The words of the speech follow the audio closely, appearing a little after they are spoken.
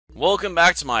Welcome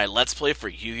back to my Let's Play for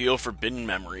Yu-Gi-Oh! Forbidden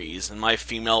Memories and my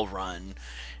female run.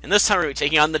 And this time we're going to be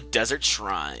taking on the Desert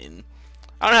Shrine.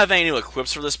 I don't have any new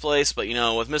equips for this place, but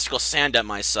with Mystical Sand at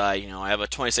my side, I have a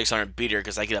 2600 beater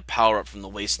because I get a power-up from the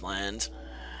Wasteland.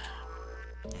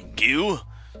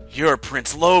 You're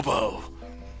Prince Lobo.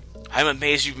 I'm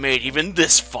amazed you've made even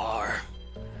this far.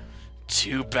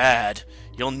 Too bad.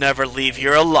 You'll never leave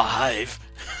here alive.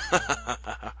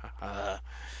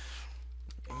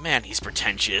 Man, he's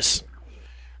pretentious.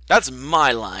 That's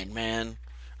my line, man.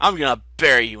 I'm gonna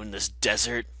bury you in this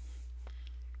desert.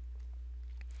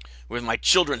 With my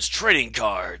children's trading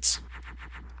cards.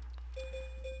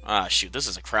 Ah, shoot, this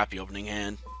is a crappy opening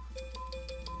hand.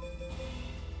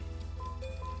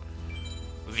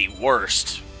 The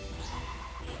worst.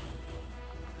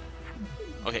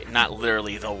 Okay, not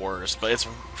literally the worst, but it's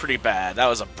pretty bad. That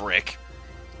was a brick.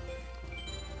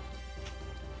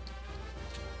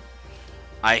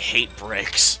 I hate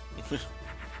bricks.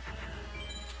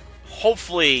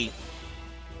 Hopefully,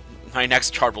 my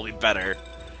next card will be better.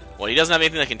 Well, he doesn't have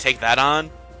anything that can take that on.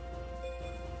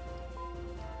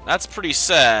 That's pretty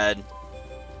sad.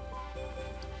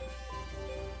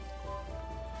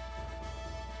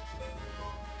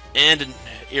 And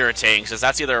irritating, because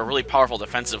that's either a really powerful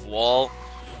defensive wall,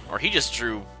 or he just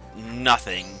drew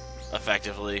nothing,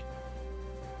 effectively.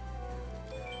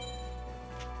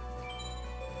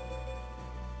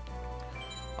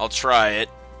 I'll try it.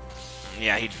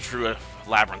 Yeah, he drew a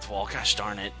labyrinth wall. Gosh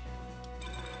darn it.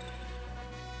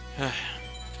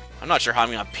 I'm not sure how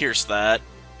I'm going to pierce that.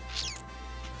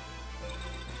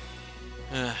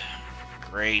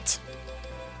 Great.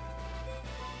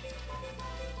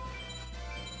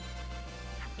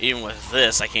 Even with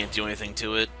this, I can't do anything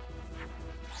to it.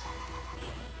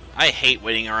 I hate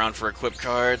waiting around for equip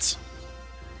cards.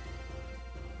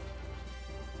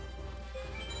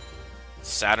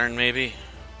 Saturn, maybe?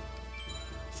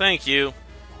 Thank you.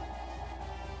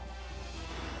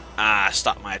 Ah,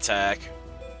 stop my attack.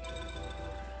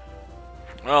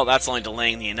 Well, that's only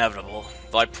delaying the inevitable.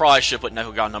 Though I probably should put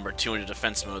Nekogan number 2 into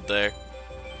defense mode there.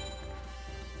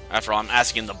 After all, I'm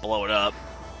asking him to blow it up.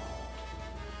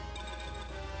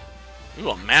 Ooh,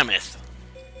 a mammoth.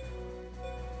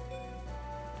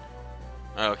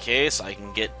 Okay, so I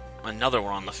can get another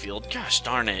one on the field. Gosh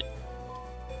darn it.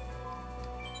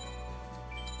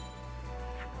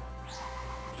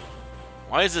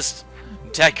 Why is this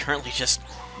deck currently just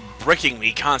bricking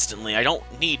me constantly? I don't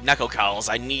need Nekokals,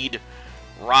 I need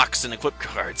rocks and equip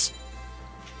cards.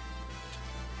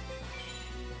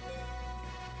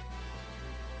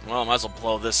 Well, I might as well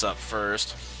blow this up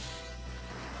first.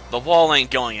 The wall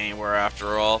ain't going anywhere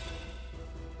after all.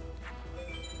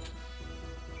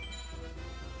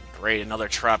 Great, another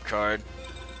trap card.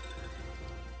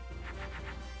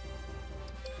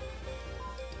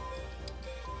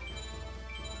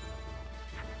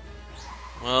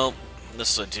 Well,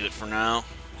 this will do it for now.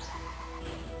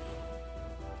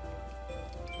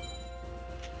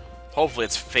 Hopefully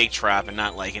it's fake trap and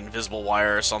not like invisible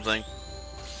wire or something.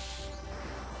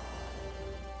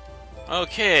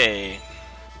 Okay.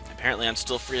 Apparently I'm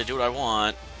still free to do what I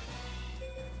want.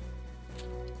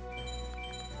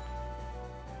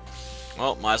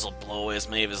 Well, might as well blow away as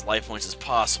many of his life points as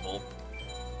possible.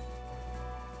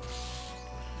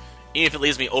 Even if it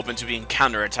leaves me open to being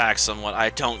counterattacked somewhat, I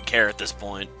don't care at this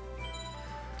point.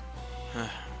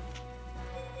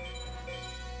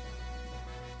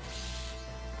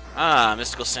 Ah,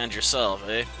 Mystical Sand yourself,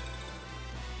 eh?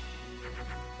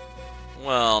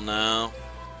 Well, no.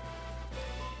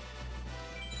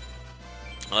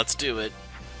 Let's do it.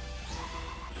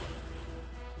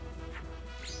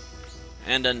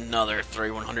 And another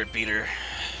 3100 beater.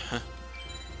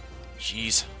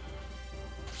 Jeez.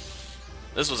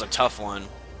 This was a tough one.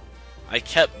 I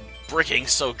kept bricking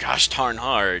so gosh darn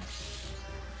hard.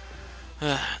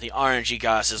 The RNG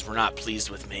goddesses were not pleased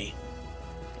with me.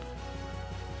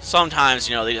 Sometimes,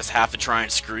 they just have to try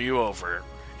and screw you over.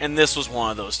 And this was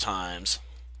one of those times.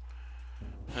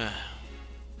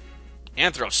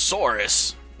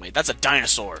 Anthrosaurus? Wait, that's a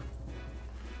dinosaur.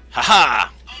 Haha!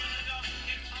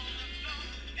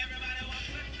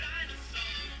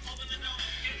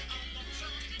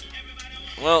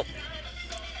 Well,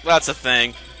 that's a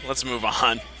thing. Let's move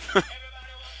on.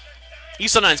 He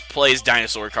sometimes plays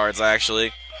dinosaur cards,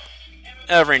 actually.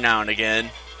 Every now and again.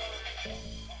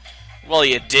 Well,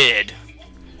 you did.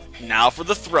 Now for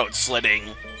the throat slitting.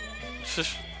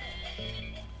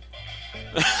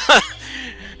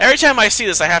 Every time I see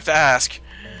this, I have to ask,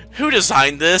 who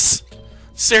designed this?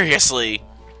 Seriously.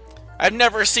 I've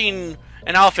never seen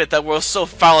an outfit that was so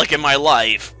phallic in my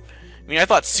life. I mean, I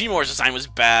thought Seymour's design was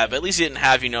bad, but at least he didn't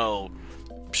have,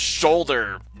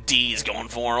 shoulder D's going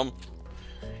for him.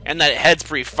 And that head's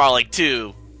pretty phallic,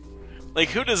 too. Like,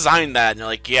 who designed that? And they're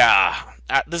like, yeah,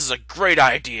 this is a great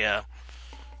idea.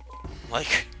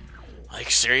 Like,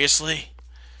 seriously?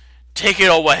 Take it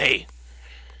away.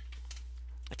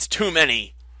 It's too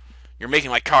many. You're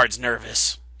making my cards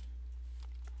nervous.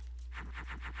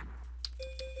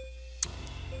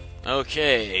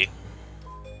 Okay.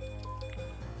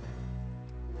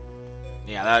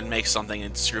 Yeah, that'd make something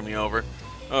and screw me over.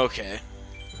 Okay.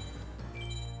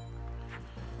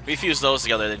 If we fuse those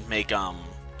together, they'd make,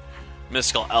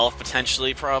 Mystical Elf,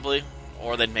 potentially, probably.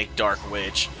 Or they'd make Dark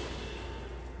Witch.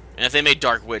 And if they made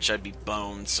Dark Witch, I'd be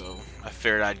boned, so I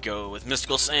figured I'd go with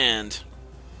Mystical Sand.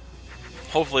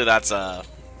 Hopefully that's a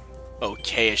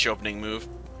okay-ish opening move.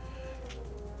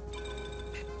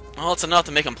 Well, it's enough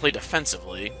to make him play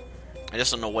defensively. I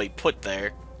just don't know what he put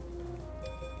there.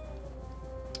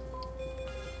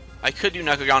 I could do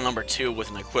Knuckleground number 2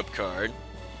 with an equip card.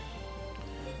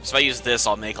 So if I use this,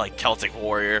 I'll make, like, Celtic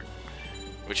Warrior.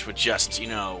 Which would just, you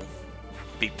know,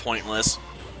 be pointless.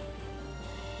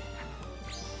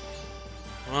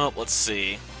 Well, let's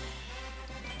see.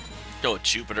 Go with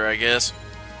Jupiter, I guess.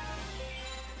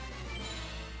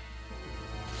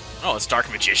 Oh, it's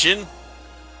Dark Magician?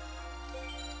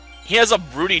 He has a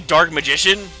broody Dark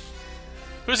Magician?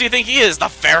 Who does he think he is, the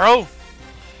Pharaoh?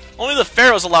 Only the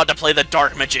Pharaoh's allowed to play the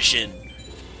Dark Magician.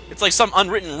 It's like some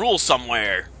unwritten rule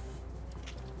somewhere.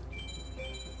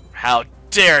 How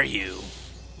dare you?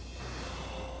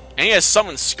 And he has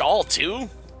Summon Skull, too?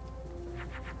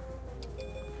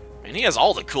 And he has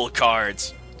all the cool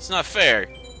cards. It's not fair.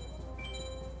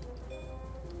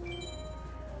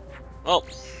 Well,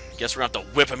 guess we're gonna have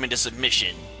to whip him into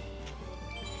submission.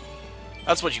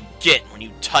 That's what you get when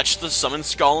you touch the Summon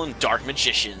Skull and Dark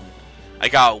Magician. I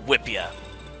gotta whip ya.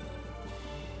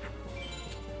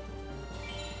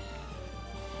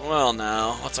 Well,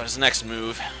 now, what's our next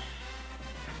move?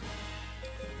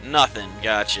 Nothing,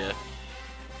 gotcha.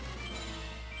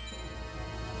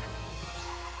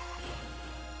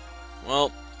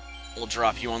 Well, we'll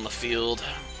drop you on the field.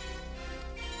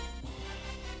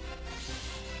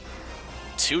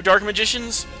 2 Dark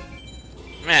Magicians?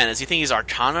 Man, does he think he's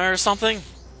Arcana or something?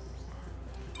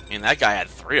 I mean, that guy had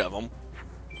 3 of them.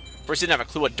 First, he didn't have a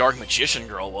clue what Dark Magician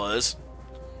Girl was.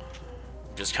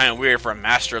 Which is kind of weird for a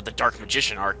master of the Dark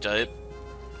Magician archetype.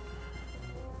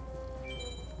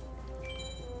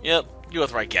 Yep, go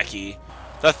with Raigeki.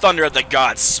 The thunder of the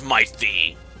gods smite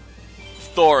thee.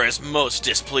 Thor is most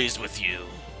displeased with you.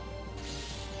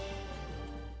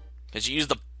 Because you used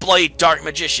the bloody Dark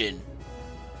Magician.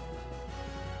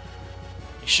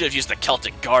 You should have used the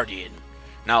Celtic Guardian.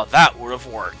 Now that would have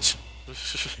worked.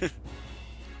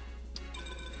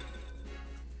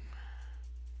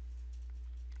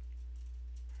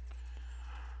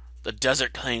 The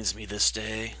desert claims me this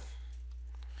day.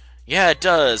 Yeah, it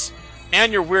does.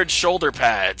 And your weird shoulder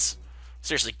pads.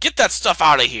 Seriously, get that stuff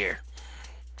out of here.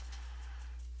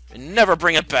 And never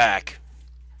bring it back.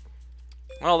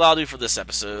 Well, that'll do for this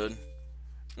episode.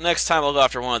 Next time I'll go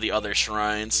after one of the other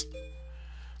shrines.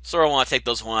 So I want to take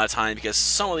those one at a time because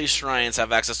some of these shrines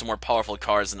have access to more powerful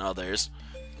cards than others.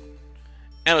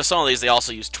 And with some of these, they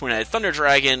also use Twin-Headed Thunder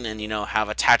Dragon and, you know, have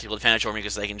a tactical advantage over me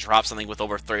because they can drop something with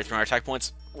over 3,300 attack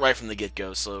points right from the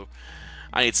get-go. So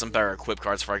I need some better equip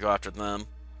cards before I go after them.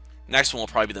 Next one will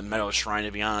probably be the Meadow Shrine,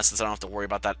 to be honest, since I don't have to worry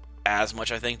about that as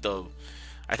much, I think, though.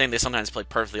 I think they sometimes play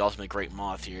perfectly Ultimate Great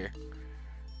Moth here,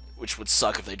 which would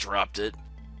suck if they dropped it.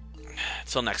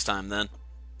 Until next time, then.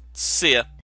 See ya.